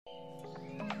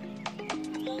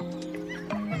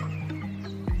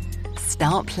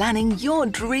Start planning your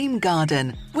dream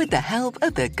garden with the help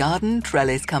of the Garden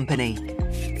Trellis Company.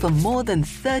 For more than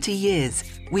 30 years,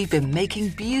 we've been making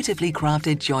beautifully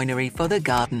crafted joinery for the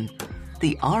garden.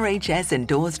 The RHS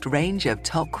endorsed range of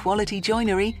top quality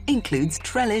joinery includes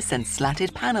trellis and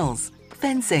slatted panels,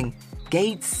 fencing,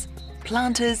 gates,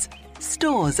 planters,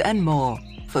 stores and more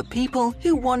for people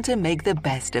who want to make the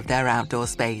best of their outdoor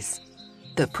space.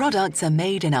 The products are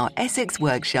made in our Essex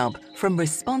workshop from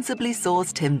responsibly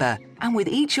sourced timber, and with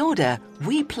each order,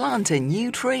 we plant a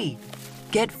new tree.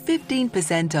 Get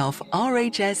 15% off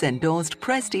RHS endorsed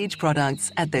prestige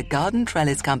products at the Garden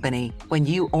Trellis Company when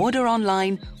you order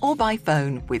online or by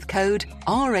phone with code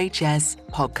RHS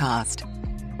Podcast.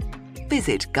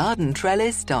 Visit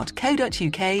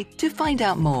gardentrellis.co.uk to find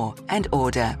out more and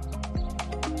order.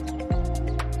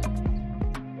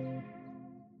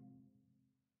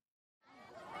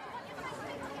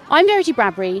 I'm Verity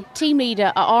Bradbury, team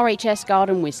leader at RHS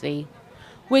Garden Wisley.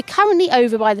 We're currently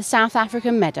over by the South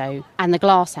African meadow and the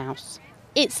glasshouse.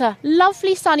 It's a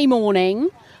lovely sunny morning,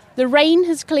 the rain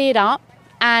has cleared up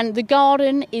and the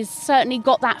garden is certainly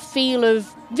got that feel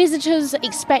of visitors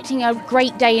expecting a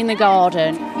great day in the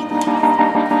garden.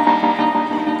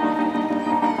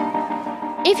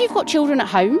 If you've got children at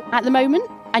home at the moment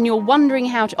and you're wondering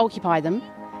how to occupy them,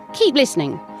 keep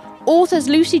listening. Authors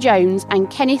Lucy Jones and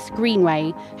Kenneth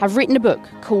Greenway have written a book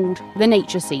called The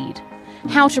Nature Seed,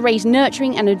 How to Raise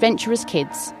Nurturing and Adventurous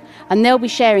Kids, and they'll be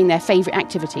sharing their favourite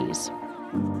activities.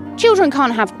 Children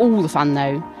can't have all the fun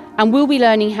though, and we'll be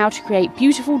learning how to create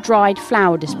beautiful dried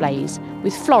flower displays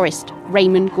with florist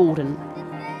Raymond Gordon.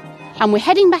 And we're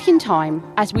heading back in time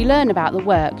as we learn about the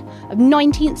work of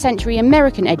 19th century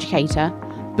American educator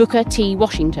Booker T.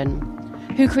 Washington,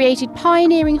 who created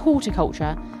pioneering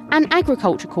horticulture and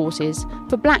agriculture courses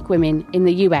for black women in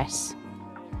the US.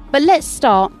 But let's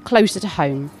start closer to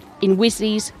home, in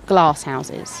Wisley's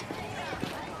glasshouses.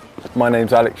 My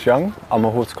name's Alex Young. I'm a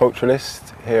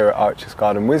horticulturalist here at RHS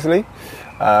Garden Wisley,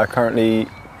 currently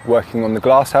working on the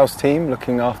glasshouse team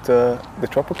looking after the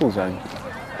tropical zone.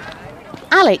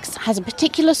 Alex has a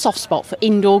particular soft spot for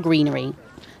indoor greenery,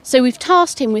 so we've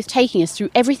tasked him with taking us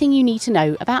through everything you need to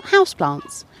know about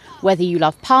houseplants, whether you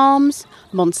love palms,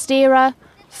 monstera,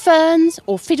 ferns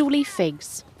or fiddle-leaf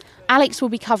figs. Alex will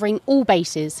be covering all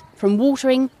bases, from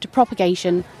watering to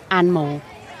propagation and more.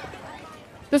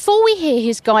 Before we hear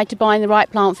his guide to buying the right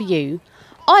plant for you,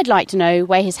 I'd like to know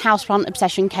where his houseplant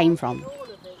obsession came from.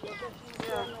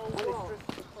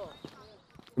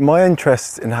 My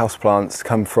interest in houseplants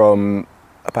come from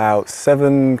about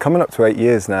 7, coming up to 8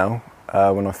 years now,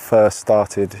 when I first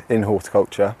started in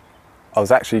horticulture. I was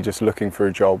actually just looking for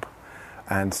a job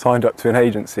and signed up to an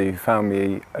agency who found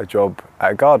me a job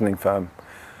at a gardening firm.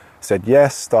 Said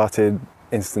yes, started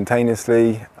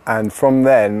instantaneously, and from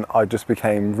then I just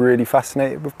became really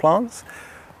fascinated with plants,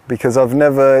 because I've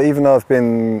never, even though I've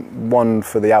been one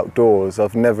for the outdoors,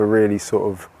 I've never really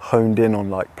sort of honed in on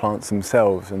like plants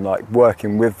themselves, and like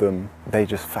working with them, they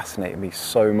just fascinated me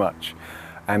so much.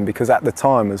 And because at the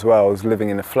time as well I was living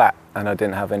in a flat and I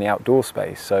didn't have any outdoor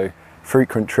space, so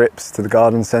frequent trips to the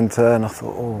garden centre, and I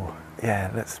thought, oh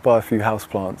yeah, let's buy a few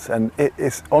houseplants. And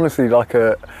it's honestly like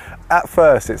at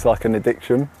first it's like an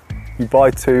addiction. You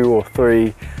buy 2 or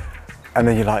 3 and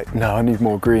then you're like, no, I need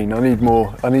more green, I need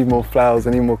more flowers, I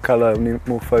need more colour, I need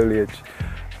more foliage.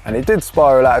 And it did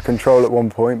spiral out of control at one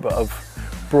point, but I've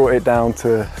brought it down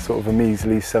to sort of a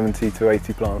measly 70 to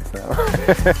 80 plants now.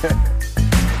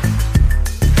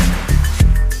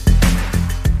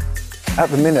 At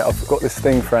the minute I've got this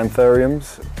thing for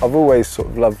anthuriums. I've always sort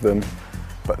of loved them,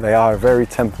 but they are a very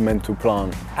temperamental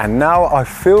plant. And now I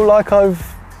feel like I've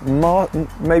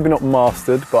maybe not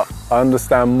mastered, but I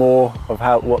understand more of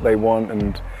what they want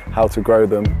and how to grow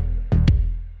them.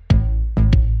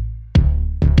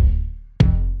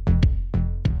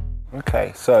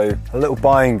 Okay, so a little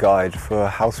buying guide for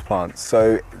houseplants.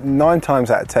 So 9 times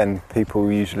out of 10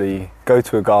 people usually go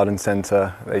to a garden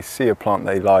centre, they see a plant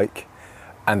they like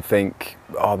and think,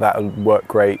 oh, that'll work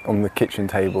great on the kitchen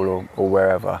table or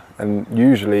wherever. And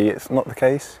usually it's not the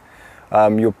case.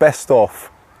 You're best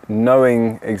off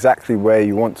knowing exactly where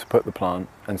you want to put the plant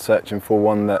and searching for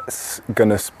one that's going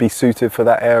to be suited for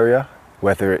that area,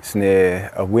 whether it's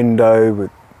near a window with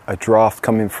a draft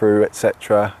coming through,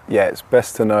 etc. Yeah, it's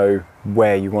best to know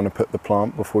where you want to put the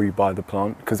plant before you buy the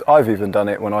plant, because I've even done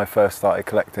it when I first started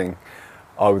collecting.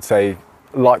 I would say,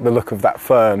 like the look of that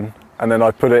fern, and then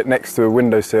I put it next to a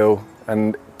windowsill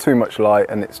and too much light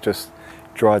and it's just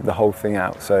dried the whole thing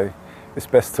out. So it's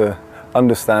best to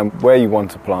understand where you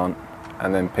want to plant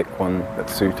and then pick one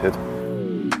that's suited.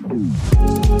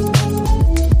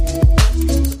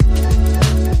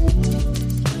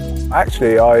 I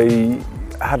Actually, I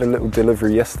had a little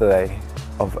delivery yesterday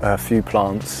of a few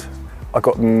plants. I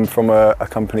got them from a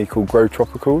company called Grow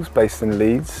Tropicals based in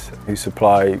Leeds, who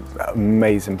supply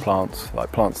amazing plants,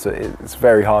 like plants that it's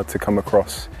very hard to come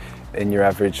across in your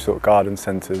average sort of garden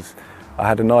centres. I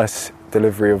had a nice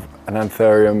delivery of an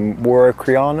Anthurium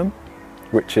warocreanum,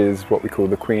 which is what we call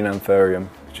the Queen Anthurium,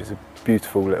 which is a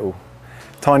beautiful little,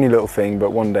 tiny little thing,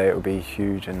 but one day it will be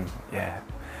huge. And yeah,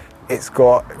 it's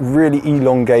got really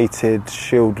elongated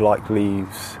shield-like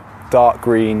leaves, dark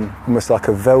green, almost like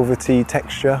a velvety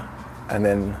texture, and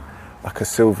then like a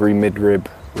silvery midrib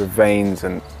with veins,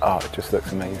 and it just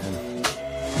looks amazing.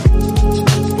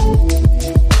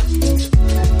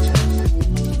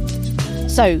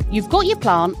 So you've got your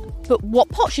plant, but what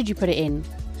pot should you put it in?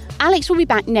 Alex will be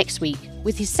back next week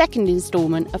with his second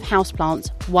instalment of Houseplants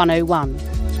 101.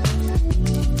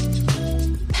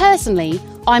 Personally,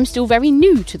 I'm still very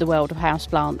new to the world of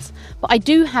houseplants, but I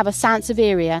do have a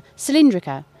Sansevieria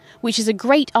cylindrica, which is a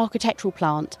great architectural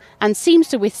plant and seems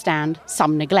to withstand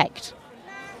some neglect.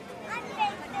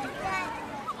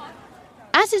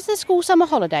 As it's the school summer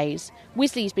holidays,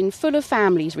 Wisley's been full of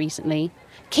families recently.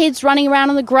 Kids running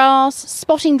around on the grass,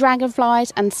 spotting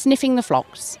dragonflies and sniffing the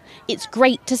phlox. It's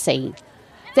great to see.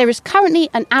 There is currently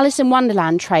an Alice in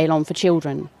Wonderland trail on for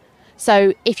children.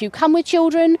 So if you come with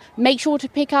children, make sure to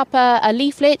pick up a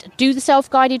leaflet, do the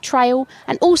self-guided trail,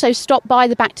 and also stop by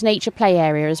the Back to Nature play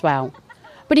area as well.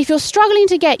 But if you're struggling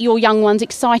to get your young ones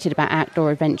excited about outdoor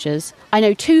adventures, I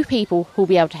know two people who'll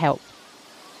be able to help.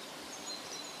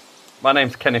 My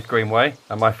name's Kenneth Greenway,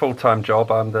 and my full-time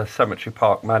job, I'm the Cemetery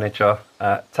Park Manager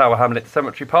at Tower Hamlets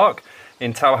Cemetery Park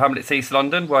in Tower Hamlets, East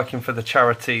London, working for the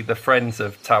charity The Friends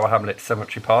of Tower Hamlets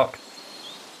Cemetery Park.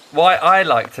 Why I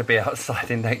like to be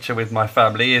outside in nature with my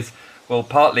family is, well,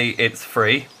 partly it's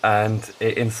free and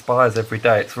it inspires every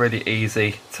day. It's really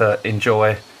easy to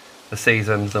enjoy the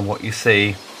seasons and what you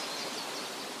see.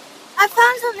 I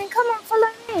found something, come on, follow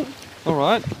me. All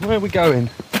right, where are we going?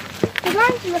 We're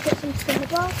going to look at some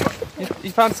caterpillars.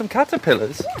 You found some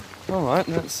caterpillars? Yeah. All right,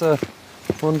 let's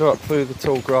wander up through the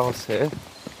tall grass here.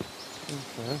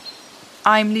 Okay.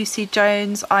 I'm Lucy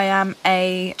Jones. I am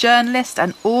a journalist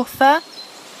and author.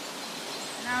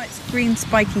 Now it's green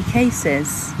spiky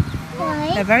cases.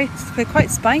 Right. They're quite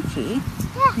spiky.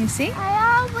 Yeah. You see? They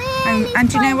are really And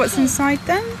do you know what's spiky. inside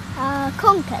them?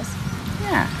 Conkers.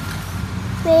 Yeah.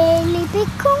 Really big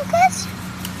conkers.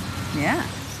 Yeah.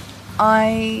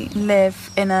 I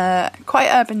live in a quite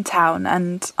urban town,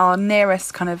 and our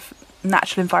nearest kind of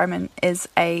natural environment is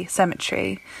a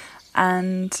cemetery.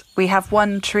 And we have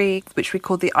one tree which we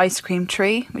call the ice cream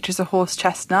tree, which is a horse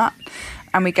chestnut,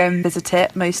 and we go and visit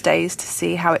it most days to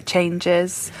see how it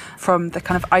changes from the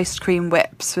kind of ice cream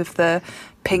whips with the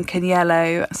pink and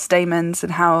yellow stamens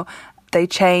and how they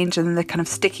change, and the kind of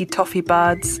sticky toffee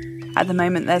buds. At the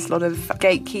moment there's a lot of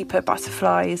gatekeeper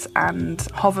butterflies and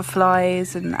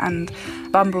hoverflies and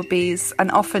bumblebees,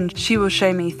 and often she will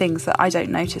show me things that I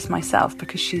don't notice myself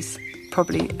because she's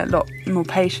probably a lot more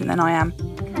patient than I am.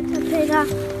 Caterpillar,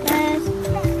 there's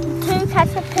 2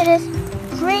 caterpillars,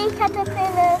 3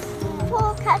 caterpillars,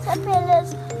 4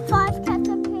 caterpillars, 5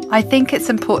 caterpillars. I think it's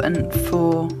important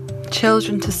for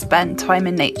children to spend time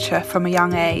in nature from a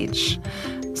young age.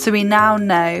 So we now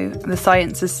know, the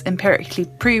science has empirically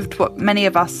proved what many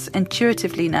of us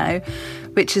intuitively know,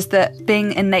 which is that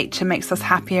being in nature makes us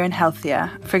happier and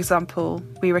healthier. For example,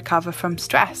 we recover from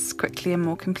stress quickly and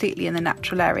more completely in the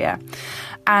natural area.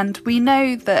 And we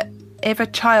know that if a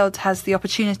child has the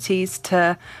opportunities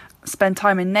to spend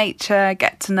time in nature,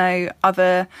 get to know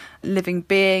other living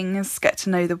beings, get to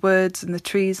know the woods and the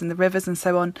trees and the rivers and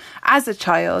so on, as a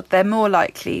child, they're more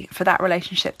likely for that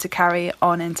relationship to carry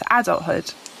on into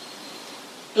adulthood.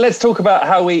 Let's talk about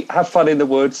how we have fun in the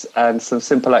woods and some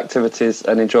simple activities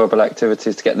and enjoyable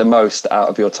activities to get the most out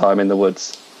of your time in the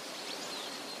woods.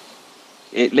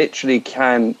 It literally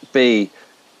can be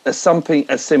something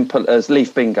as simple as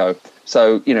leaf bingo.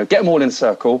 So, get them all in a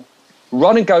circle,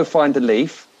 run and go find a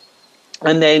leaf,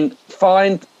 and then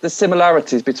find the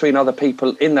similarities between other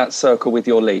people in that circle with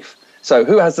your leaf. So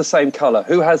who has the same colour?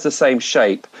 Who has the same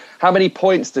shape? How many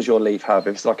points does your leaf have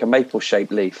if it's like a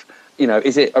maple-shaped leaf?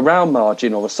 Is it a round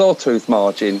margin or a sawtooth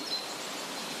margin?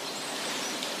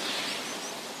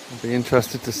 I'd be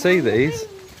interested to see these.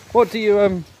 What do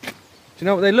you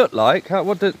know what they look like?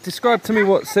 Describe to me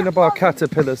what cinnabar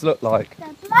caterpillars look like. They're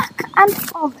black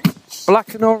and orange.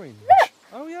 Black and orange? Look.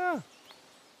 Oh, yeah.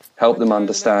 Help them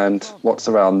understand what's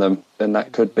around them. And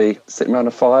that could be sitting around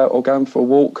a fire or going for a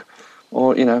walk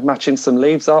or, matching some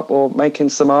leaves up or making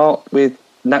some art with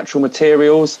natural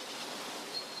materials.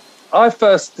 I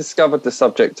first discovered the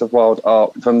subject of wild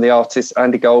art from the artist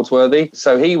Andy Goldsworthy.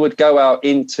 So he would go out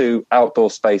into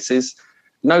outdoor spaces,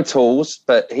 no tools,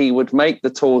 but he would make the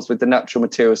tools with the natural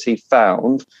materials he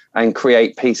found and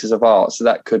create pieces of art. So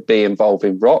that could be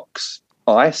involving rocks,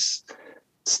 ice,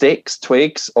 sticks,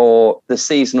 twigs, or the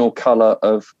seasonal colour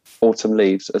of autumn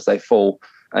leaves as they fall.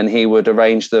 And he would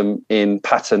arrange them in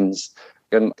patterns.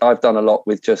 And I've done a lot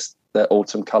with just the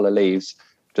autumn colour leaves,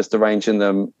 just arranging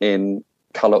them in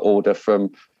colour order from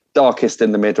darkest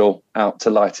in the middle out to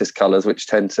lightest colours, which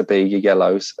tend to be your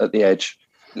yellows at the edge.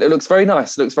 It looks very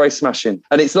nice. It looks very smashing.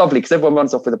 And it's lovely because everyone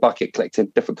runs off with a bucket collecting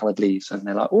different coloured leaves. And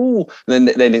they're like, oh, and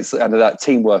then it's kind of that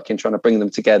teamwork in trying to bring them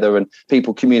together and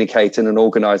people communicating and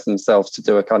organising themselves to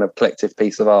do a kind of collective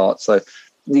piece of art. So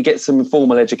you get some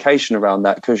informal education around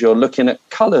that because you're looking at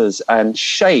colours and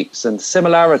shapes and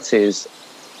similarities.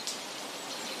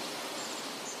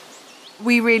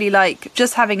 We really like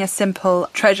just having a simple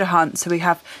treasure hunt. So we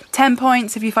have 10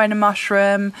 points if you find a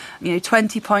mushroom,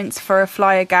 20 points for a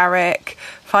fly agaric,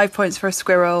 5 points for a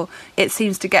squirrel. It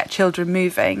seems to get children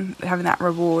moving, having that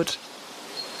reward.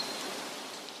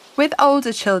 With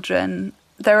older children,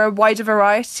 there are a wider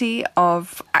variety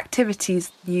of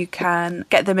activities. You can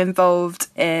get them involved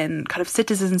in kind of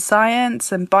citizen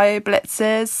science and bio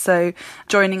blitzes, so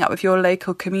joining up with your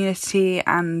local community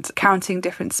and counting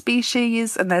different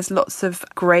species. And there's lots of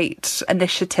great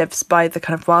initiatives by the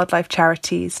kind of wildlife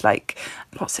charities, like,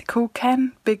 what's it called,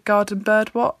 Ken? Big Garden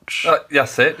Bird Watch?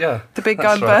 That's it, yeah. The Big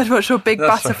Garden Bird Watch, or Big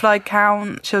Butterfly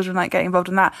Count. Children like getting involved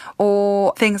in that.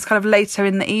 Or things kind of later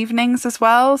in the evenings as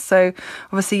well. So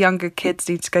obviously younger kids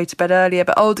need to go to bed earlier,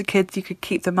 but older kids, you could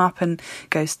keep them up and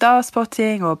go star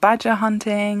spotting or badger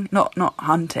hunting. Not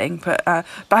hunting, but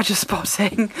badger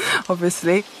spotting,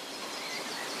 obviously.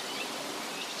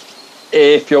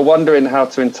 If you're wondering how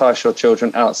to entice your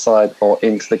children outside or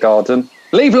into the garden,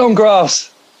 leave long grass.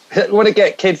 Want to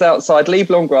get kids outside, leave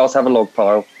long grass, have a log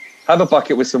pile, have a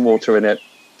bucket with some water in it.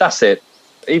 That's it.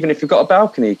 Even if you've got a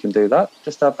balcony, you can do that.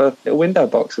 Just have a little window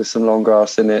box with some long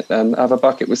grass in it and have a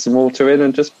bucket with some water in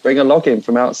and just bring a log in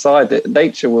from outside.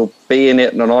 Nature will be in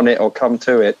it and on it or come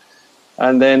to it.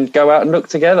 And then go out and look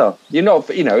together. You're not,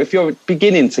 if you're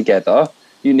beginning together,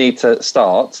 you need to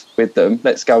start with them.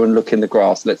 Let's go and look in the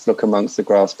grass. Let's look amongst the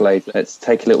grass blades. Let's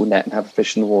take a little net and have a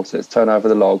fish in the water. Let's turn over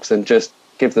the logs and just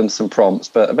give them some prompts.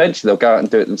 But eventually they'll go out and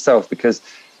do it themselves because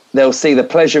they'll see the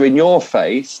pleasure in your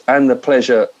face and the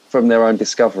pleasure from their own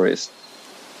discoveries.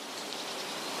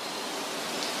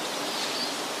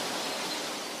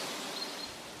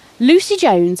 Lucy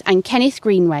Jones and Kenneth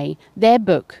Greenway, their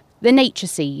book, The Nature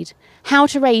Seed, How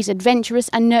to Raise Adventurous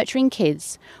and Nurturing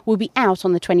Kids, will be out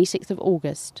on the 26th of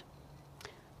August.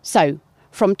 So,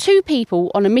 from two people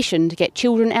on a mission to get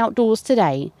children outdoors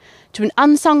today, to an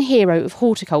unsung hero of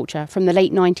horticulture from the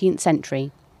late 19th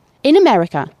century. In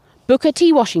America, Booker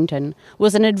T. Washington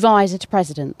was an advisor to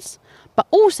presidents, but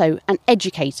also an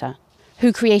educator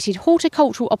who created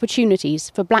horticultural opportunities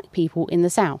for black people in the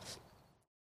South.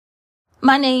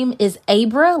 My name is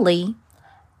Abra Lee.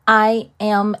 I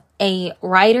am a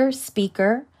writer,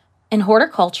 speaker, and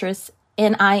horticulturist,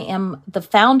 and I am the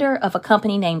founder of a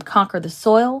company named Conquer the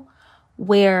Soil,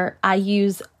 where I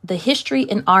use the history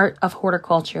and art of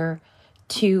horticulture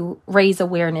to raise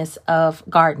awareness of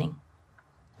gardening.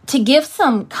 To give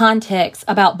some context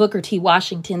about Booker T.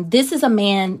 Washington, this is a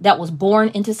man that was born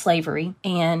into slavery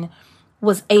and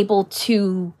was able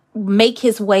to make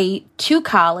his way to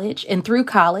college and through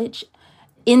college,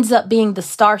 ends up being the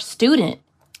star student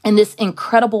and this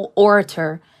incredible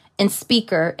orator and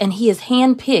speaker. And he is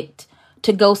handpicked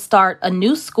to go start a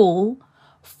new school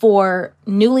for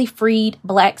newly freed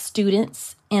black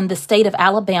students in the state of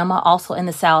Alabama, also in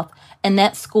the South. And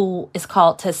that school is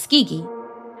called Tuskegee.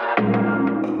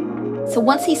 So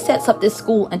once he sets up this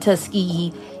school in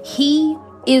Tuskegee, he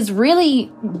is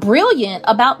really brilliant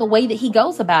about the way that he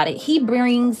goes about it. He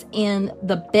brings in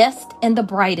the best and the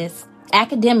brightest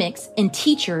academics and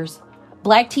teachers,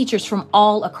 black teachers from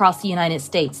all across the United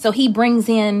States. So he brings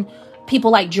in people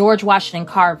like George Washington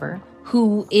Carver,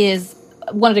 who is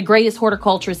one of the greatest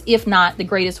horticulturists, if not the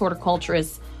greatest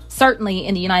horticulturist, certainly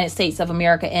in the United States of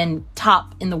America and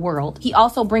top in the world. He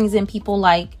also brings in people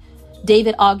like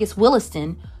David August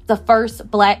Williston, the first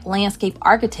black landscape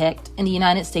architect in the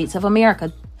United States of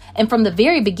America. And from the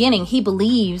very beginning, he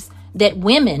believes that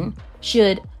women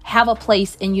should have a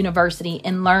place in university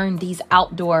and learn these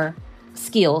outdoor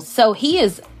skills. So he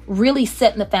is really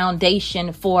setting the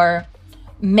foundation for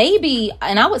maybe,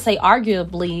 and I would say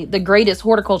arguably, the greatest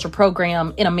horticulture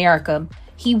program in America.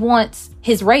 He wants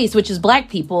his race, which is black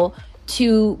people,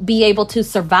 to be able to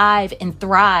survive and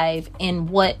thrive in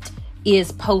what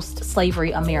is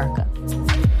post-slavery America.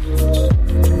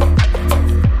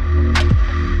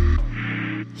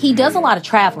 He does a lot of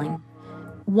traveling.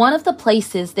 One of the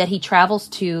places that he travels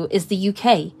to is the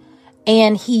UK,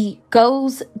 and he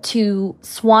goes to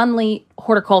Swanley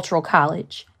Horticultural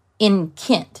College in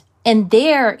Kent. And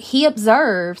there he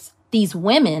observes these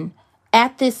women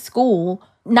at this school,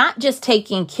 not just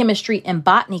taking chemistry and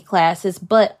botany classes,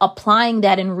 but applying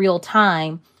that in real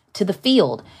time to the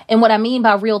field. And what I mean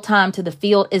by real time to the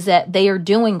field is that they are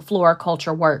doing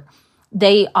floriculture work.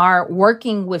 They are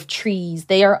working with trees.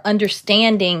 They are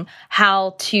understanding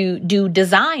how to do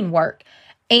design work.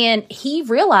 And he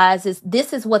realizes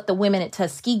this is what the women at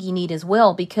Tuskegee need as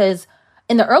well, because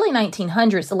in the early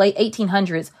 1900s, the late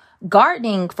 1800s,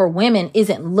 gardening for women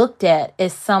isn't looked at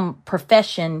as some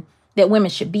profession that women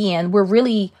should be in. We're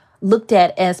really looked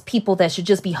at as people that should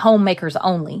just be homemakers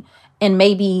only, and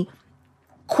maybe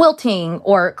quilting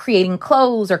or creating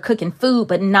clothes or cooking food,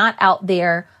 but not out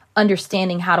there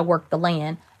understanding how to work the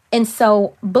land. And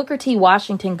so Booker T.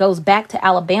 Washington goes back to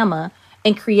Alabama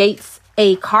and creates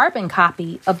a carbon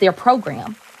copy of their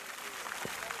program.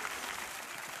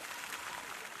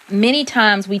 Many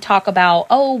times we talk about,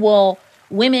 oh, well,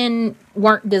 women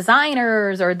weren't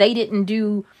designers or they didn't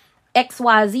do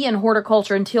XYZ in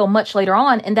horticulture until much later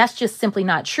on. And that's just simply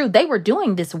not true. They were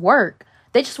doing this work.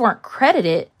 They just weren't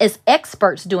credited as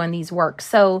experts doing these work.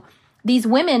 So these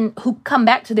women who come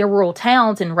back to their rural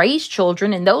towns and raise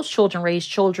children, and those children raise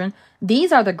children,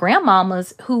 these are the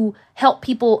grandmamas who help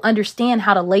people understand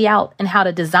how to lay out and how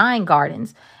to design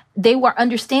gardens. They were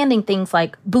understanding things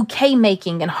like bouquet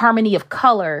making and harmony of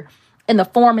color and the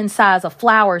form and size of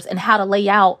flowers and how to lay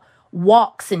out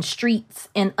walks and streets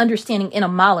and understanding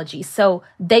entomology. So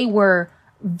they were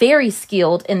very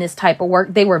skilled in this type of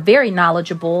work. They were very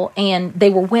knowledgeable, and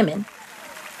they were women.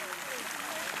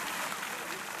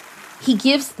 He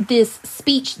gives this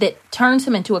speech that turns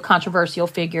him into a controversial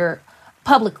figure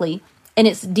publicly, and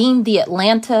it's deemed the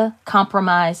Atlanta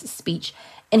Compromise speech.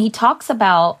 And he talks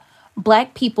about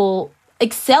Black people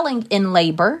excelling in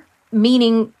labor,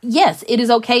 meaning, yes, it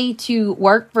is okay to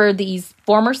work for these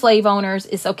former slave owners.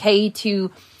 It's okay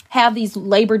to have these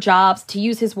labor jobs. To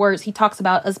use his words, he talks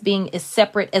about us being as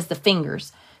separate as the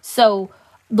fingers. So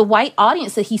the white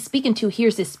audience that he's speaking to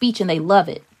hears this speech and they love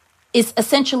it. It's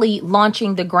essentially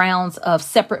launching the grounds of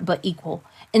separate but equal.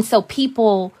 And so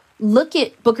people look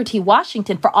at Booker T.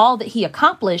 Washington for all that he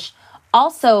accomplished,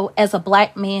 also as a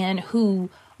Black man who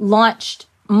launched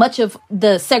much of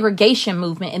the segregation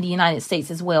movement in the United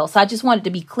States as well. So I just wanted to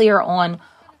be clear on,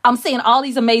 I'm saying all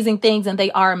these amazing things, and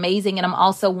they are amazing. And I'm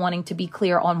also wanting to be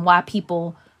clear on why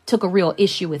people took a real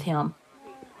issue with him.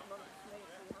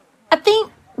 I think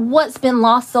what's been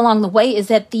lost along the way is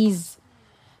that these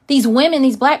women,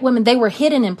 these Black women, they were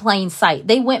hidden in plain sight.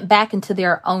 They went back into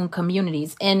their own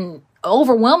communities. And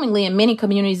overwhelmingly in many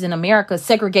communities in America,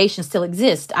 segregation still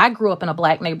exists. I grew up in a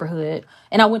Black neighborhood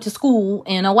and I went to school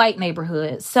in a white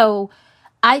neighborhood. So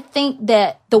I think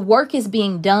that the work is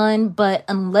being done, but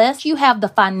unless you have the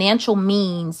financial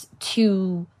means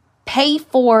to pay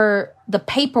for the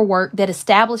paperwork that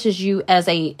establishes you as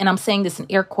and I'm saying this in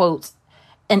air quotes,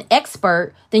 an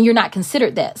expert, then you're not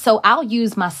considered that. So I'll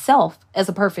use myself as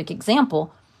a perfect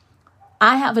example.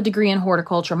 I have a degree in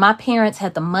horticulture. My parents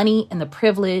had the money and the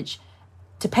privilege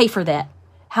to pay for that.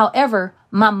 However,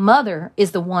 my mother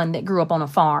is the one that grew up on a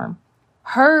farm.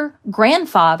 Her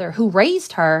grandfather, who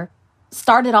raised her,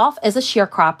 started off as a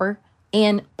sharecropper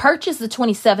and purchased the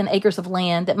 27 acres of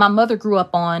land that my mother grew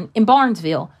up on in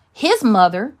Barnesville. His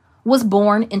mother was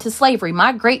born into slavery.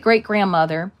 My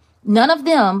great-great-grandmother, none of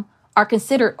them are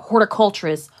considered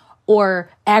horticulturists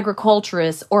or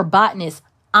agriculturists or botanists.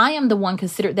 I am the one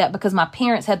considered that because my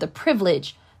parents had the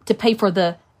privilege to pay for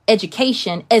the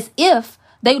education, as if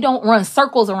they don't run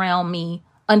circles around me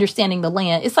understanding the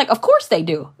land. It's like, of course they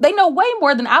do. They know way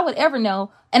more than I would ever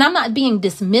know. And I'm not being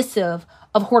dismissive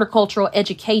of horticultural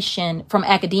education from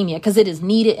academia, because it is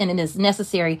needed and it is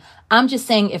necessary. I'm just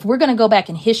saying, if we're going to go back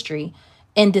in history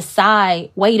and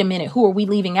decide, wait a minute, who are we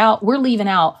leaving out? We're leaving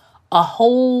out a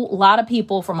whole lot of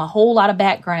people from a whole lot of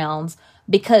backgrounds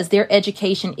because their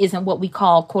education isn't what we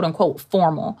call, quote unquote,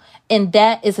 formal. And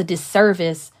that is a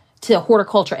disservice to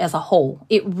horticulture as a whole.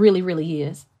 It really, really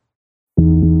is.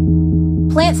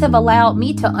 Plants have allowed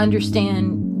me to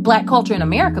understand Black culture in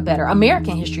America better,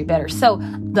 American history better. So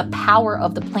the power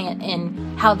of the plant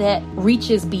and how that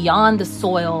reaches beyond the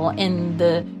soil and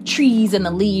the trees and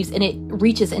the leaves, and it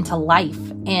reaches into life,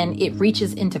 and it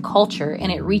reaches into culture,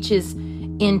 and it reaches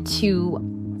into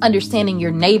understanding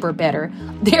your neighbor better.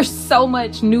 There's so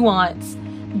much nuance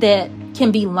that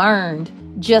can be learned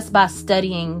just by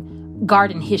studying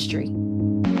garden history.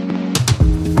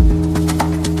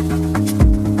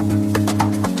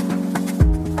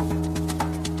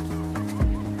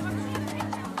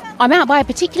 I'm out by a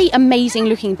particularly amazing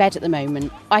looking bed at the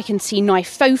moment. I can see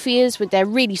Nymphophias with their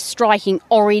really striking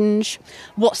orange,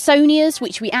 Watsonias,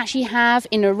 which we actually have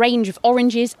in a range of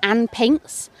oranges and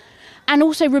pinks, and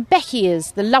also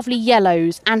Rebeckias, the lovely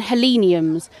yellows, and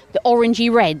Heleniums, the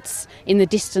orangey reds in the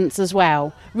distance as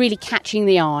well, really catching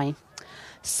the eye.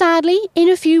 Sadly, in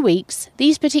a few weeks,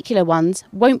 these particular ones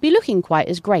won't be looking quite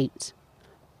as great.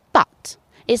 But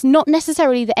it's not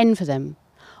necessarily the end for them.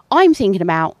 I'm thinking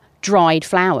about dried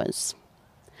flowers.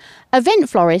 Event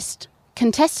florist,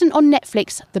 contestant on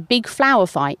Netflix The Big Flower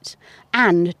Fight,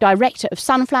 and director of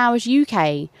Sunflowers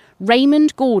UK,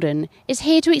 Raymond Gordon, is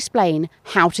here to explain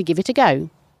how to give it a go.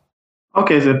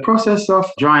 Okay, the process of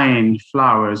drying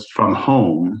flowers from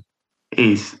home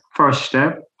is first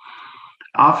step.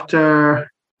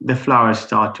 After the flowers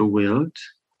start to wilt,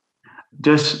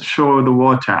 just throw the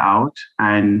water out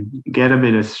and get a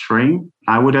bit of string.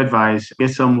 I would advise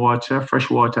get some water, fresh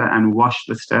water, and wash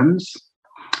the stems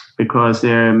because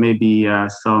there may be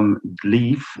some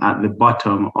leaf at the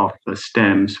bottom of the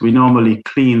stems. We normally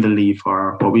clean the leaf,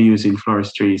 or what we use in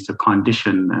floristry is to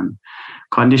condition them.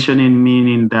 Conditioning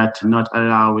meaning that not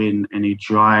allowing any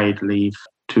dried leaf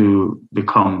to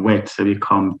become wet, so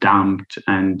become damped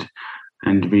and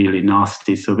really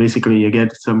nasty. So basically you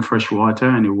get some fresh water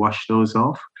and you wash those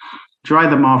off, dry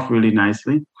them off really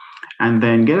nicely, and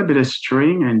then get a bit of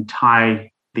string and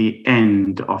tie the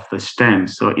end of the stem.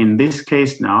 So in this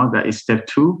case now, that is step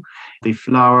 2, the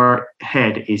flower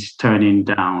head is turning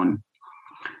down.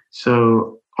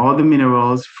 So all the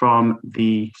minerals from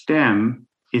the stem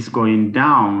is going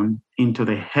down into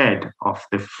the head of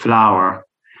the flower.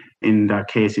 In that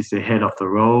case, it's the head of the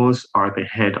rose or the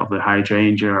head of the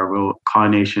hydrangea or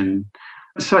carnation.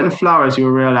 Certain flowers, you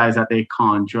realize that they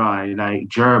can't dry, like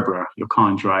gerbera, you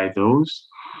can't dry those.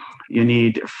 You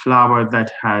need a flower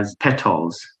that has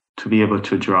petals to be able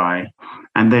to dry.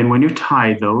 And then when you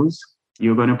tie those,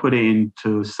 you're going to put it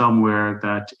into somewhere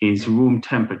that is room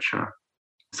temperature.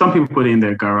 Some people put it in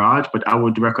their garage, but I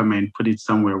would recommend put it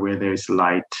somewhere where there's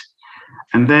light.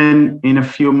 And then in a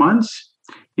few months,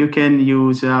 you can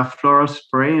use a floral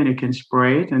spray and you can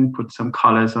spray it and put some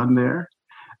colors on there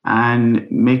and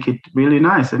make it really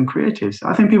nice and creative. So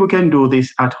I think people can do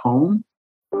this at home.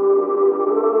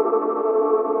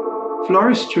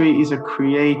 Floristry is a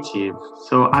creative,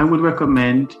 so I would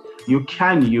recommend you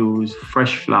can use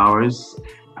fresh flowers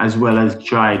as well as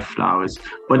dried flowers,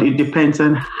 but it depends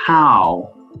on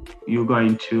how you're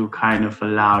going to kind of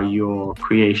allow your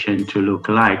creation to look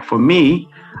like. For me,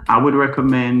 I would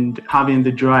recommend having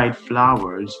the dried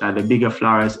flowers, the bigger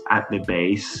flowers at the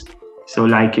base. So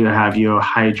like you have your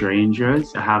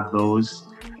hydrangeas, have those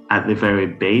at the very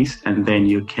base, and then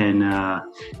you can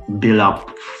build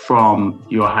up from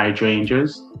your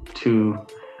hydrangeas to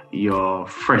your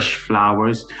fresh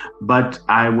flowers. But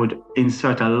I would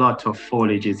insert a lot of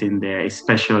foliages in there,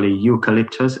 especially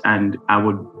eucalyptus, and I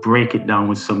would break it down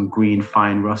with some green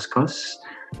fine ruscus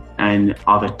and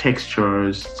other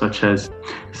textures such as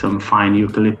some fine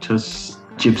eucalyptus.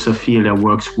 Gypsophilia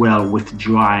works well with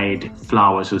dried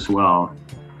flowers as well.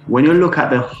 When you look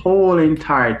at the whole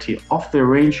entirety of the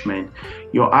arrangement,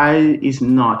 your eye is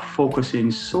not focusing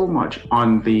so much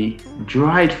on the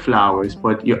dried flowers,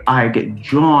 but your eye gets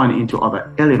drawn into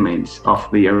other elements of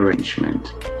the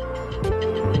arrangement.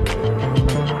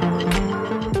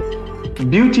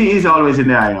 Beauty is always in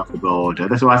the eye of the beholder.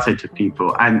 That's what I said to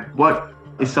people. And what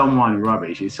is someone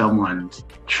rubbish is someone's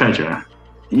treasure.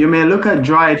 You may look at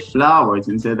dried flowers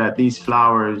and say that these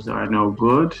flowers are no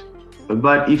good,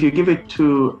 but if you give it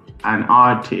to an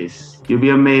artist, you'll be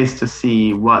amazed to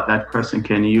see what that person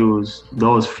can use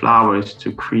those flowers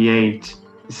to create.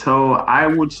 So I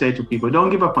would say to people, don't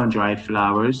give up on dried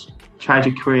flowers. Try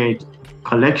to create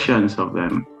collections of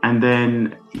them, and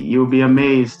then you'll be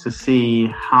amazed to see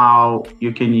how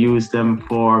you can use them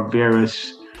for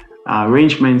various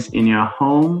arrangements in your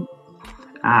home.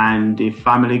 And if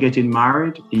family getting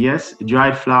married, yes,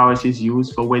 dried flowers is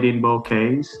used for wedding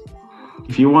bouquets.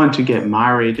 If you want to get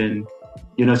married and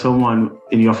you know someone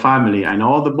in your family and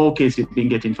all the bouquets you've been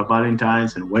getting for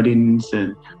Valentine's and weddings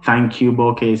and thank you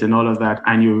bouquets and all of that,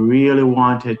 and you really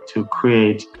wanted to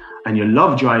create, and you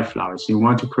love dried flowers, you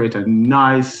want to create a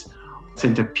nice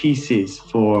centerpieces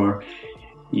for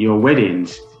your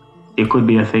weddings, it could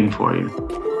be a thing for you.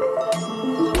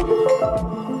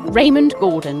 Raymond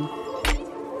Gordon.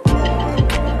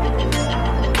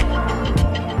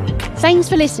 Thanks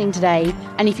for listening today,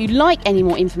 and if you'd like any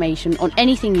more information on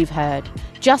anything you've heard,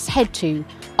 just head to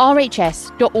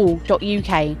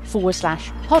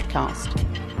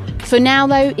rhs.org.uk/podcast. For now,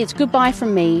 though, it's goodbye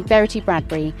from me, Verity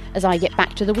Bradbury, as I get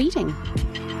back to the weeding.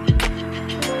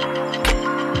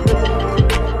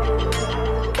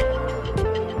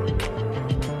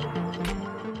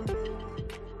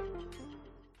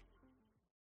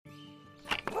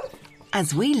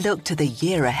 As we look to the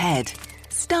year ahead,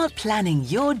 start planning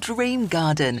your dream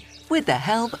garden with the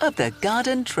help of the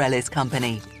Garden Trellis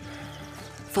Company.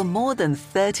 For more than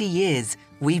 30 years,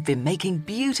 we've been making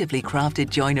beautifully crafted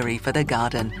joinery for the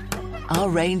garden. Our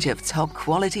range of top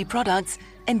quality products,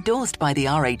 endorsed by the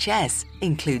RHS,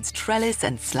 includes trellis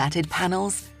and slatted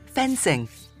panels, fencing,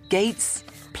 gates,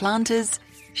 planters,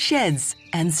 sheds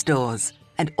and stores,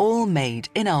 and all made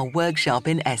in our workshop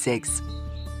in Essex.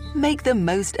 Make the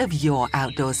most of your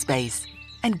outdoor space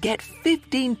and get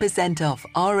 15% off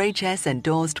RHS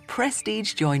endorsed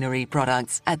prestige joinery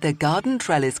products at the Garden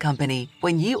Trellis Company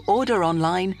when you order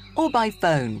online or by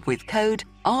phone with code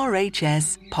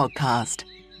RHS Podcast.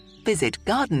 Visit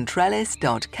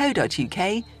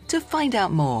gardentrellis.co.uk to find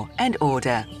out more and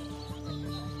order.